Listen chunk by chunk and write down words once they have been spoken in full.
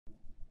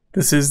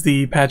This is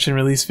the patch and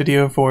release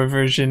video for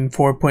version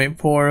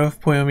 4.4 of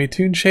Poiyomi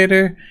Toon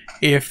Shader.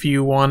 If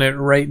you want it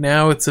right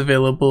now, it's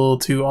available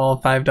to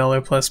all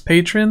 $5 plus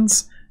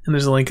patrons, and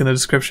there's a link in the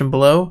description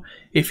below.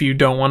 If you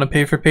don't want to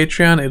pay for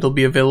Patreon, it'll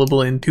be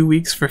available in 2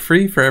 weeks for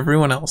free for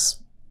everyone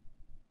else.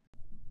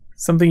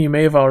 Something you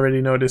may have already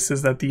noticed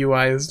is that the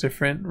UI is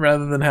different.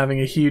 Rather than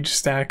having a huge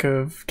stack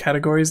of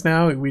categories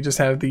now, we just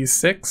have these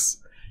 6,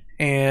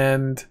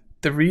 and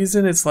the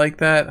reason it's like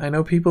that, I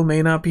know people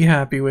may not be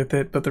happy with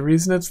it, but the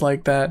reason it's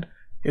like that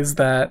is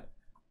that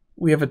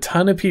we have a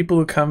ton of people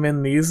who come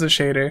in, they use the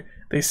shader,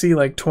 they see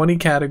like 20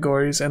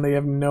 categories and they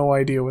have no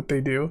idea what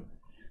they do.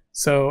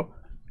 So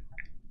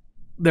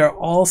they're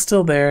all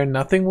still there,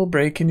 nothing will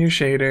break in your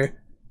shader,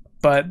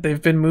 but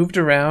they've been moved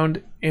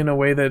around in a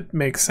way that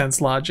makes sense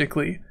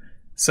logically.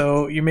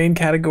 So your main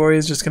category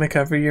is just going to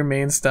cover your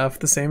main stuff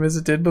the same as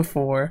it did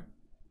before.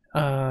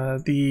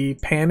 The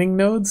panning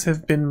nodes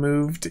have been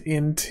moved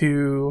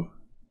into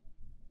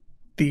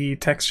the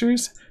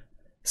textures.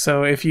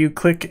 So if you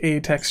click a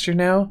texture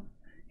now,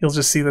 you'll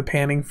just see the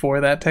panning for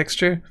that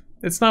texture.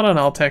 It's not on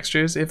all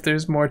textures. If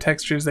there's more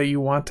textures that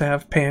you want to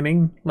have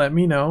panning, let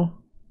me know.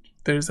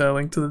 There's a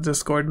link to the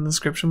Discord in the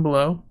description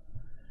below.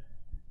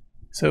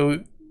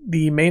 So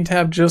the main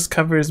tab just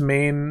covers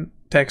main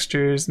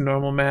textures,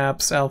 normal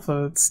maps,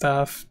 alpha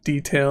stuff,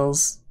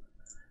 details,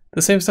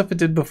 the same stuff it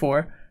did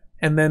before.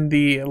 And then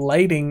the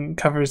lighting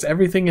covers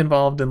everything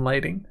involved in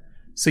lighting.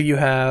 So you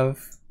have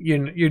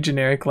your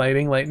generic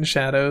lighting, light and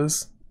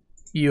shadows.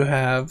 You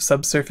have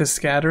subsurface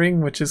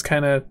scattering, which is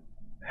kind of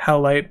how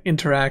light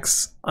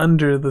interacts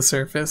under the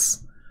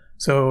surface.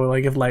 So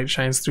like if light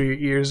shines through your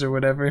ears or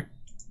whatever.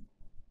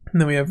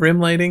 And then we have rim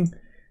lighting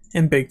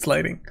and baked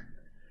lighting.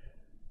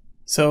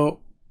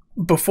 So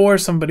before,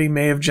 somebody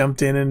may have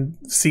jumped in and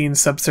seen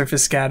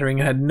subsurface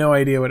scattering and had no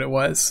idea what it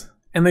was.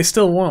 And they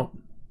still won't.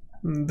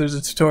 There's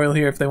a tutorial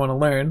here if they want to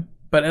learn,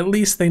 but at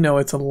least they know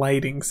it's a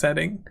lighting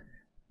setting.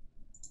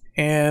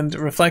 And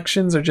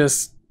reflections are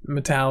just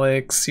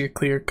metallics, your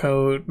clear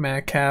coat,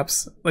 matte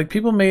caps. Like,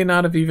 people may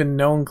not have even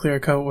known clear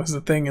coat was a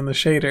thing in the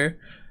shader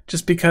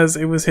just because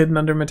it was hidden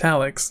under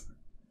metallics.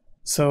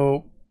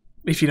 So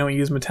if you don't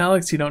use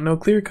metallics, you don't know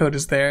clear coat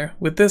is there.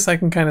 With this, I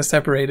can kind of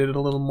separate it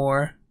a little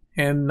more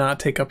and not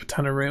take up a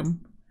ton of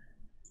room.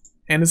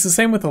 And it's the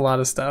same with a lot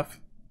of stuff.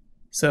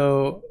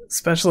 So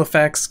special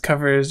effects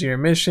covers your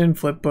emission,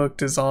 flipbook,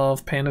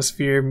 dissolve,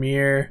 panosphere,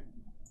 mirror.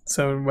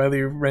 So whether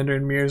you're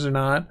rendering mirrors or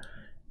not,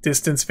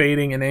 distance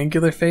fading and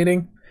angular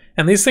fading.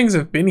 And these things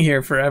have been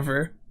here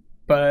forever,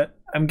 but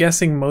I'm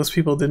guessing most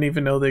people didn't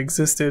even know they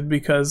existed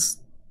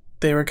because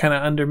they were kind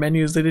of under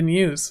menus they didn't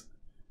use.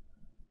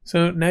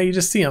 So now you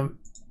just see them.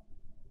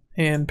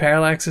 And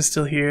Parallax is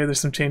still here. There's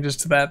some changes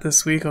to that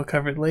this week. I'll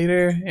cover it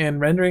later. And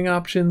rendering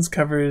options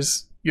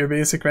covers your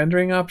basic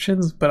rendering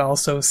options, but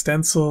also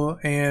stencil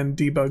and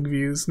debug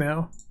views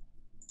now.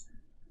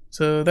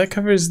 So that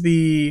covers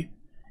the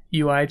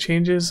UI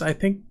changes. I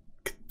think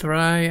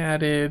Thry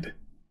added,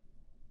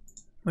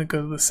 let's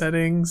go to the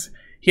settings.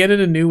 He added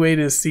a new way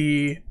to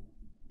see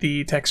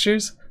the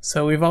textures.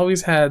 So we've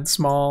always had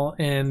small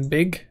and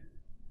big.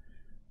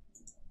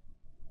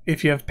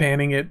 If you have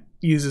panning, it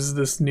uses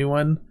this new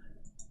one,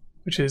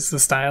 which is the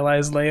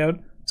stylized layout.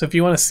 So if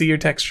you want to see your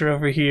texture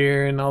over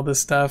here and all this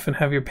stuff and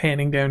have your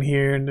panning down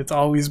here and it's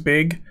always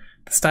big,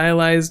 the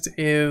stylized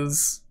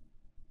is,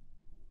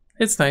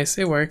 it's nice,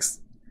 it works.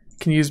 You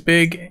can use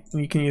big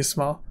and you can use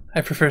small. I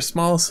prefer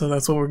small, so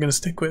that's what we're going to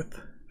stick with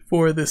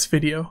for this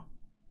video.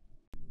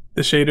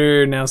 The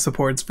shader now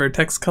supports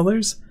vertex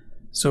colors.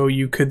 So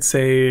you could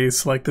say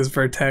select this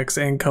vertex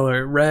and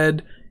color it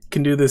red. You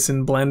can do this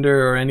in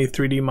Blender or any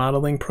 3D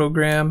modeling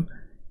program.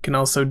 You can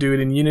also do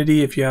it in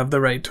Unity if you have the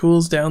right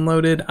tools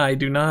downloaded. I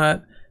do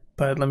not.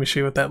 But let me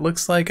show you what that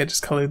looks like. I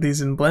just colored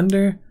these in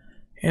Blender,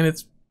 and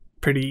it's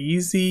pretty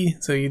easy.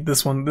 So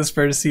this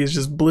vertex is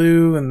just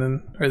blue, and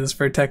then, or this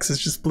vertex is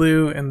just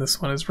blue, and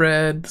this one is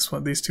red.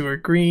 These two are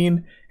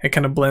green. It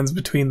kind of blends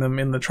between them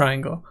in the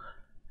triangle.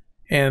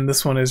 And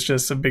this one is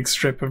just a big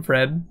strip of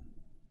red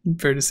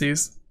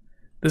vertices.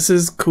 This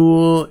is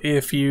cool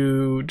if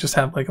you just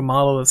have like a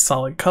model that's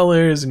solid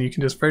colors, and you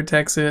can just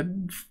vertex it,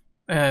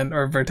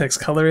 or vertex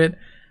color it.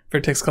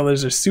 Vertex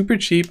colors are super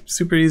cheap,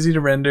 super easy to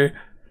render.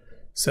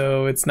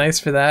 So it's nice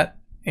for that.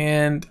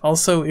 And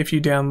also if you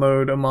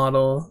download a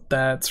model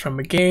that's from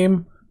a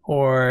game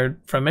or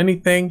from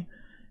anything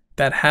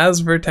that has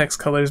vertex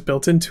colors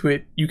built into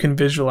it, you can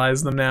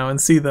visualize them now and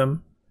see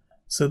them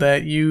so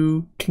that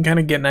you can kind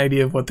of get an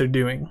idea of what they're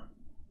doing.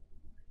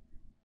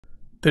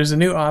 There's a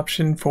new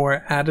option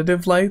for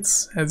additive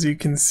lights. As you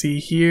can see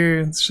here,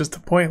 it's just a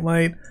point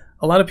light.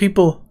 A lot of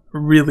people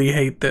really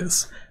hate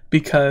this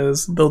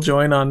because they'll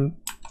join on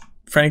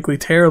frankly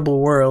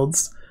terrible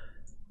worlds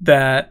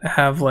that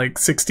have like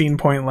 16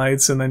 point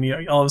lights, and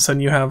then all of a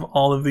sudden you have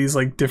all of these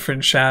like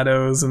different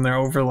shadows and they're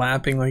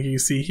overlapping like you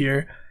see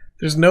here.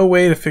 There's no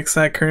way to fix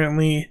that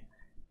currently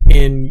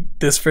in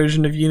this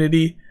version of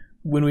Unity.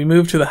 When we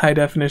move to the high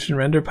definition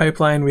render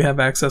pipeline, we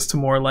have access to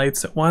more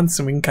lights at once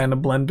and we can kind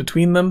of blend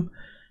between them.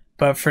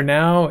 but for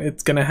now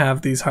it's going to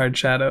have these hard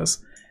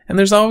shadows. And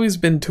there's always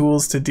been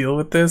tools to deal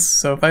with this.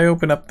 So if I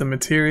open up the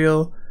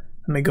material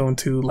and I go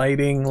into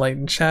lighting, light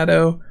and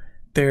shadow,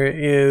 there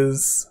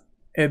is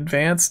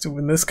advanced,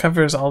 when this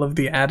covers all of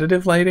the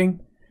additive lighting.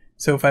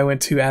 So if I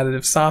went to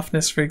additive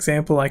softness, for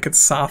example, I could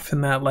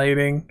soften that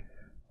lighting,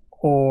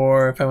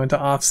 or if I went to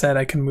offset,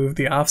 I can move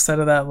the offset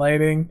of that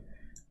lighting.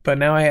 But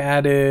now I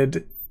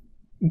added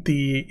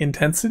the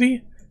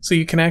intensity, so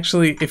you can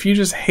actually, if you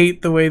just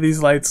hate the way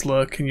these lights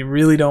look and you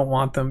really don't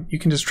want them, you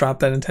can just drop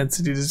that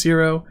intensity to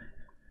 0.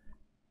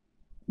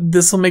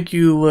 This will make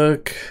you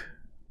look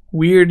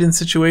weird in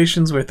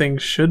situations where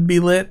things should be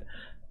lit,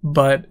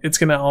 but it's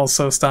going to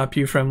also stop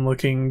you from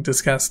looking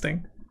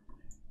disgusting.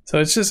 So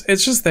it's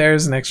just there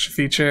as an extra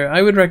feature.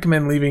 I would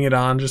recommend leaving it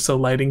on just so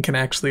lighting can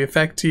actually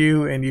affect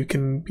you and you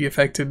can be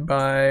affected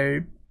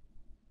by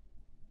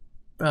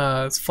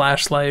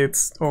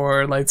flashlights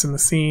or lights in the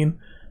scene.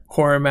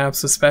 Horror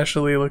maps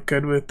especially look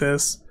good with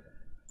this.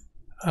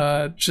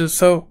 Just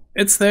so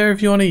it's there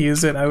if you want to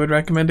use it. I would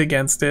recommend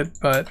against it,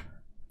 but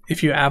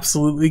if you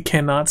absolutely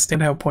cannot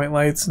stand how point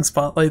lights and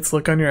spotlights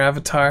look on your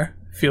avatar,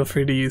 feel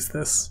free to use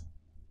this.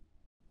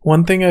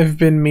 One thing I've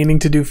been meaning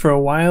to do for a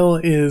while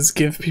is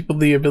give people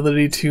the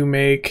ability to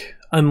make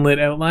unlit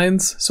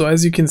outlines. So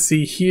as you can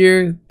see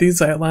here,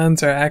 these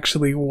outlines are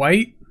actually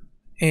white,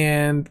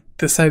 and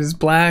this side is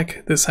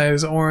black, this side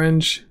is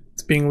orange.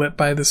 It's being lit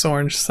by this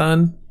orange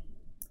sun.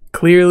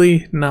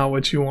 Clearly not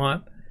what you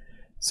want.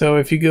 So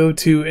if you go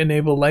to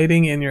enable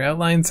lighting in your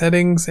outline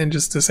settings and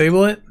just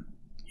disable it,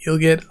 you'll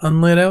get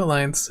unlit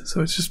outlines.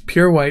 So it's just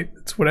pure white.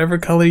 It's whatever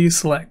color you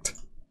select.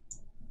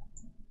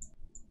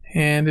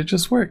 And it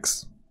just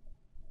works.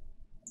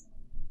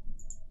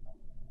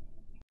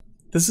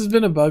 This has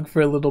been a bug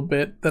for a little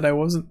bit that I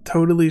wasn't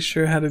totally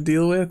sure how to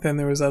deal with, and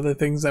there was other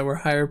things that were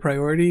higher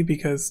priority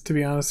because, to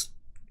be honest,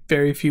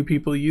 very few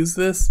people use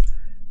this.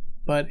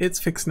 But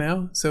it's fixed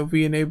now. So if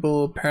we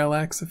enable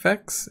parallax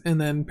effects and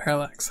then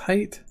parallax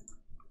height,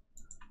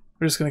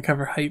 we're just going to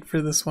cover height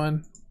for this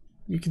one.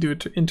 You can do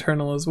it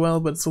internal as well,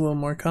 but it's a little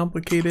more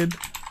complicated.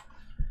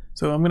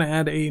 So I'm going to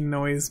add a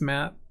noise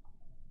map.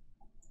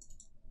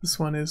 This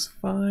one is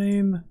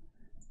fine.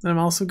 And I'm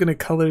also going to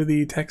color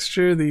the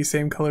texture the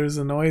same color as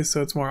the noise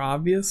so it's more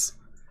obvious.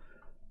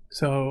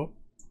 So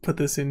put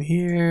this in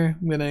here.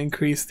 I'm going to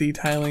increase the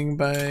tiling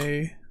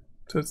by,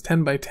 so it's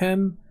 10 by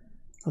 10.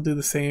 I'll do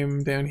the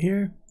same down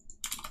here.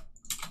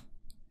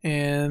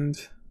 And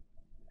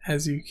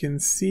as you can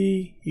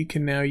see, you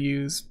can now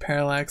use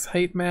parallax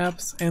height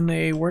maps and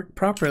they work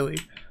properly.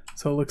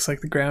 So it looks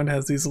like the ground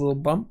has these little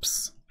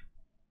bumps.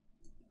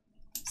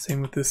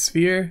 Same with this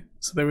sphere.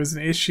 So there was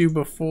an issue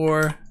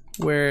before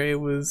where it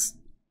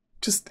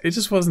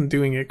just wasn't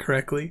doing it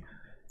correctly.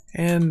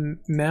 And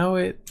now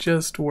it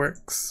just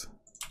works.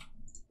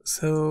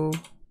 So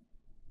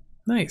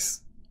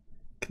nice.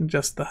 You can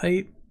adjust the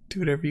height, do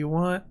whatever you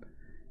want.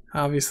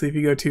 Obviously if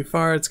you go too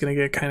far it's going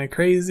to get kind of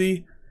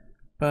crazy,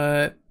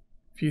 but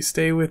if you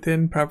stay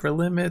within proper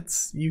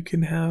limits you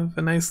can have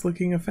a nice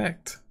looking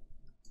effect.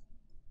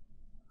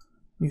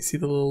 You see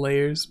the little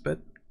layers, but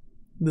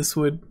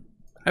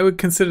I would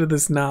consider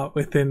this not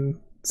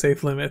within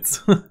safe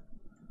limits.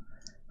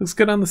 Looks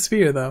good on the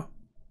sphere though.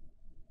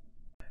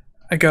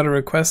 I got a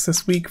request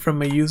this week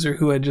from a user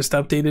who had just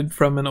updated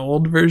from an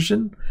old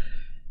version.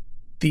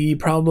 The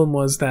problem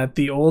was that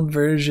the old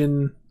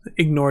version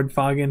ignored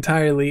fog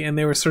entirely and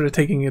they were sort of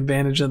taking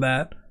advantage of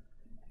that.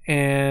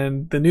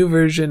 And the new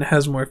version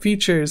has more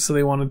features, so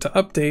they wanted to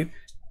update,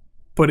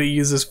 but it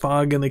uses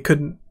fog and they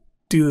couldn't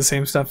do the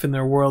same stuff in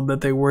their world that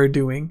they were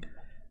doing.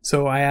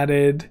 So I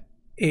added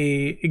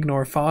a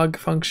ignore fog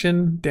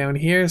function down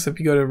here. So if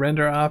you go to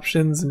render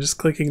options and just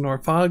click ignore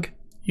fog,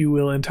 you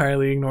will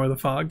entirely ignore the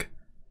fog.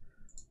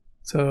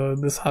 So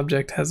this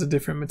object has a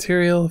different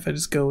material. If I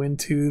just go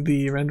into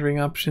the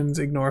rendering options,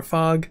 ignore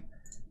fog,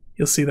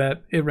 you'll see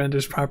that it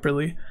renders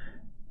properly.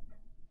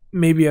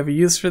 Maybe you have a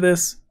use for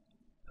this,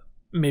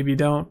 maybe you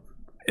don't.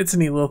 It's a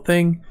neat little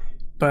thing,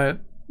 but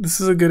this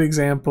is a good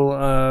example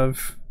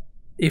of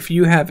if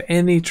you have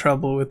any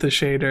trouble with the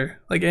shader,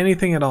 like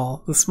anything at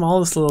all, the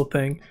smallest little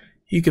thing,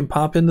 you can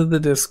pop into the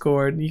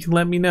Discord, you can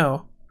let me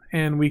know,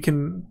 and we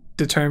can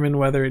determine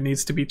whether it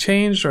needs to be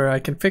changed or I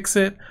can fix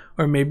it,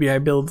 or maybe I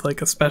build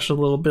like a special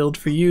little build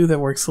for you that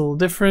works a little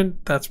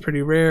different. That's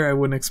pretty rare, I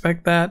wouldn't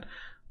expect that,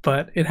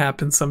 but it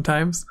happens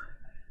sometimes.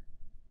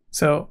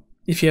 So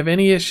if you have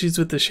any issues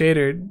with the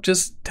shader,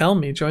 just tell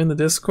me, join the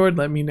Discord,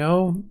 let me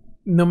know,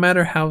 no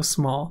matter how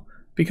small,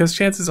 because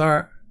chances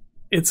are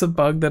it's a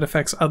bug that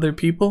affects other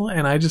people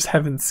and I just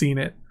haven't seen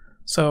it.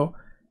 So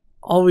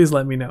always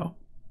let me know.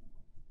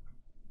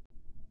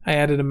 I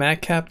added a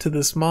matte cap to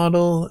this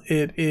model.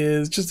 It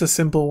is just a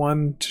simple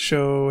one to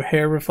show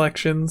hair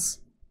reflections.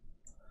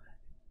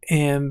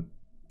 And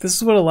this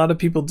is what a lot of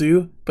people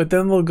do, but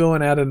then they'll go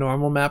and add a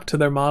normal map to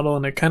their model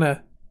and it kind of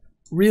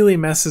really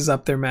messes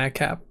up their matte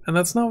cap. And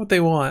that's not what they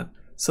want.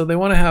 So they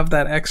want to have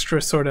that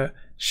extra sort of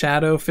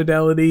shadow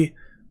fidelity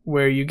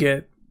where you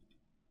get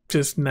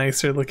just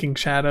nicer looking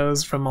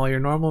shadows from all your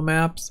normal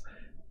maps.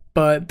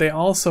 but they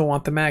also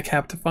want the matte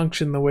cap to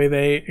function the way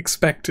they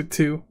expect it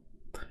to.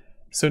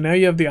 So now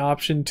you have the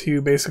option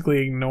to basically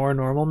ignore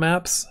normal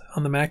maps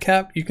on the matte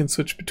cap. You can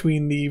switch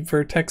between the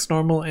vertex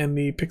normal and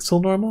the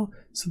pixel normal.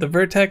 So the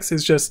vertex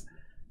is just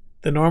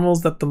the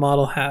normals that the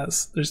model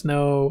has. There's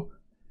no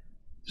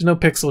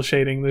pixel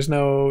shading, there's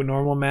no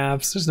normal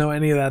maps, there's no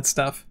any of that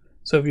stuff.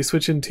 So if you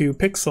switch into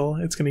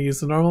pixel, it's going to use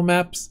the normal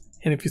maps,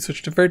 and if you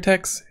switch to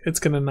vertex, it's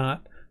going to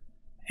not.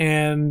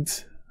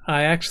 And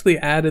I actually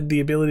added the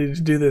ability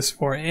to do this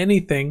for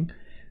anything.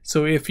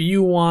 So if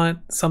you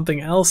want something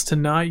else to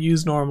not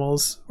use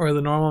normals, or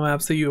the normal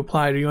maps that you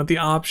applied, or you want the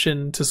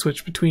option to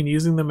switch between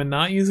using them and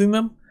not using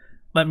them,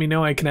 let me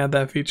know, I can add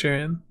that feature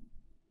in.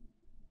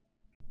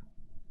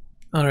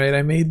 Alright,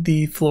 I made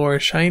the floor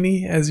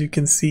shiny, as you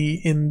can see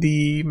in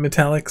the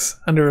metallics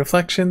under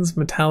reflections.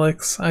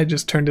 Metallics, I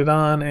just turned it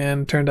on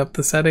and turned up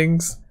the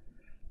settings.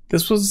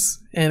 This was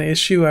an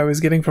issue I was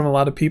getting from a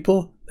lot of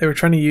people. They were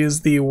trying to use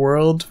the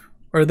world,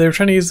 or they were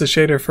trying to use the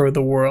shader for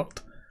the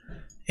world,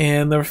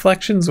 and the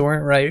reflections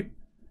weren't right.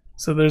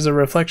 So there's a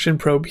reflection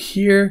probe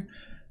here,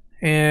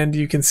 and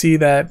you can see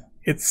that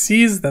it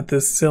sees that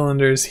this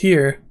cylinder is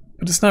here,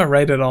 but it's not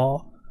right at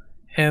all.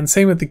 And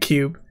same with the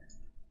cube.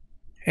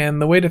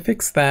 And the way to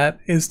fix that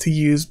is to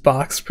use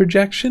box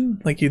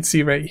projection, like you'd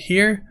see right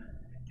here,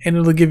 and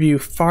it'll give you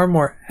far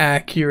more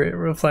accurate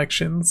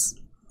reflections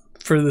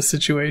for the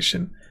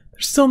situation.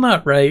 They're still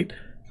not right,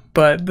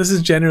 but this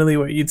is generally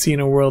what you'd see in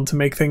a world to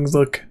make things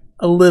look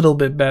a little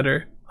bit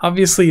better.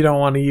 Obviously you don't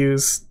want to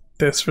use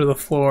this for the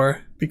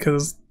floor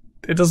because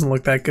it doesn't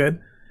look that good,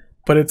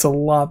 but it's a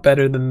lot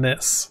better than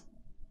this.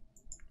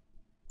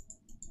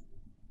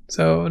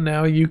 So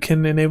now you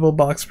can enable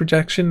box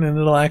projection and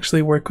it'll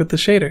actually work with the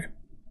shader.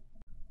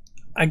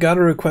 I got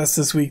a request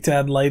this week to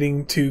add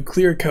lighting to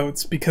clear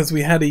coats because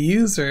we had a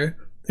user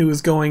who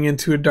was going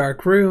into a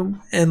dark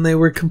room and they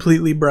were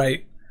completely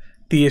bright.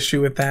 The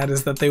issue with that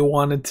is that they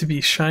wanted to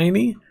be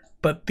shiny,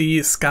 but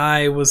the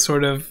sky was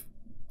sort of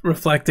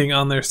reflecting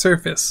on their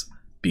surface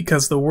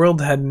because the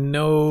world had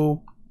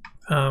no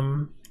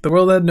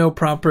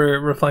proper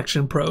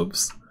reflection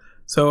probes.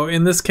 So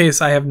in this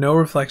case I have no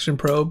reflection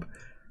probe,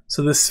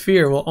 so the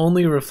sphere will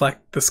only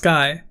reflect the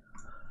sky.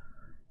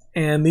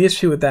 And the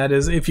issue with that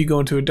is if you go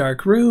into a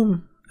dark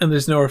room and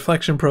there's no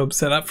reflection probe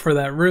set up for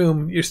that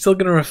room, you're still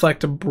going to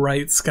reflect a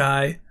bright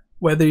sky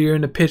whether you're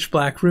in a pitch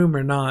black room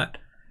or not.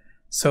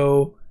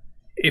 So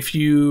if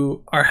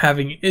you are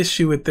having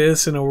issue with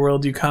this in a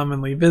world you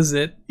commonly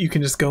visit, you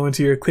can just go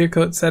into your clear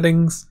coat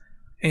settings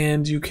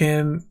and you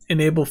can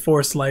enable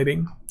force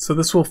lighting. So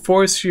this will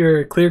force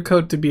your clear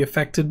coat to be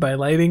affected by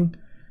lighting,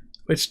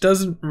 which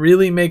doesn't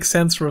really make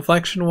sense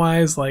reflection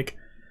wise. Like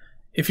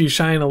if you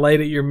shine a light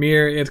at your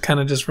mirror, it kind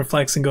of just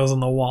reflects and goes on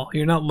the wall.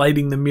 You're not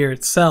lighting the mirror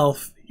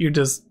itself, you're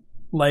just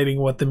lighting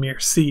what the mirror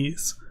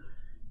sees.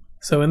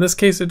 So in this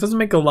case, it doesn't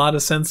make a lot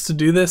of sense to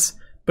do this,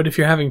 but if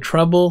you're having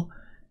trouble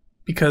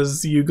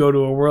because you go to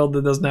a world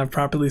that doesn't have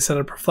properly set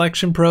up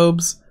reflection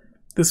probes,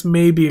 this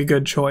may be a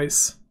good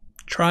choice.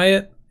 Try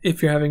it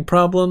if you're having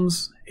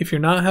problems. If you're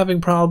not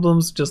having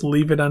problems, just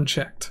leave it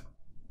unchecked.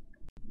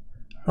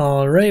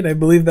 Alright, I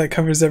believe that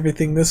covers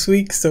everything this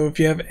week, so if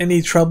you have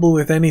any trouble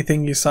with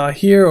anything you saw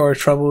here or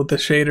trouble with the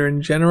shader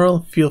in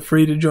general, feel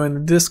free to join the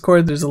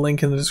Discord. There's a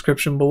link in the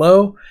description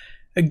below.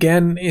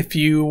 Again, if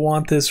you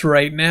want this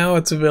right now,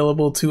 it's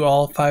available to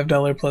all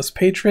 $5 plus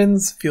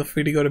patrons. Feel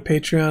free to go to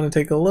Patreon and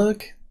take a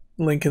look.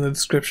 Link in the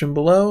description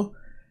below.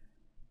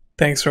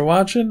 Thanks for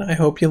watching. I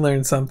hope you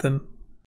learned something.